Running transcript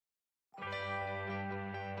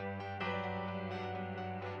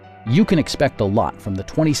You can expect a lot from the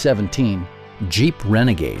 2017 Jeep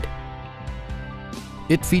Renegade.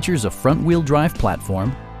 It features a front-wheel drive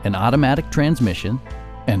platform, an automatic transmission,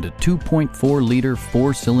 and a 2.4-liter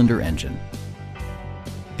four-cylinder engine.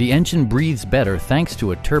 The engine breathes better thanks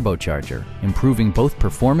to a turbocharger, improving both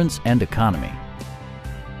performance and economy.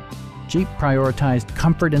 Jeep prioritized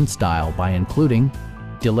comfort and style by including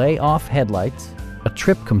delay-off headlights, a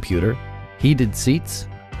trip computer, heated seats,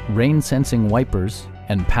 rain-sensing wipers,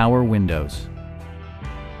 and power windows.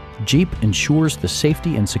 Jeep ensures the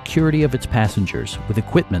safety and security of its passengers with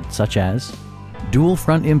equipment such as dual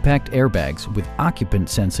front impact airbags with occupant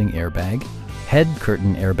sensing airbag, head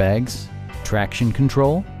curtain airbags, traction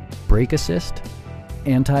control, brake assist,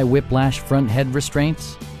 anti-whiplash front head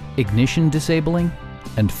restraints, ignition disabling,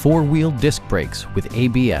 and four-wheel disc brakes with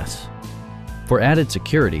ABS. For added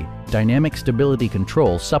security, dynamic stability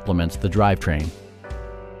control supplements the drivetrain.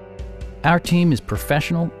 Our team is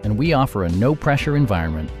professional and we offer a no-pressure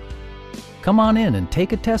environment. Come on in and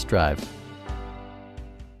take a test drive.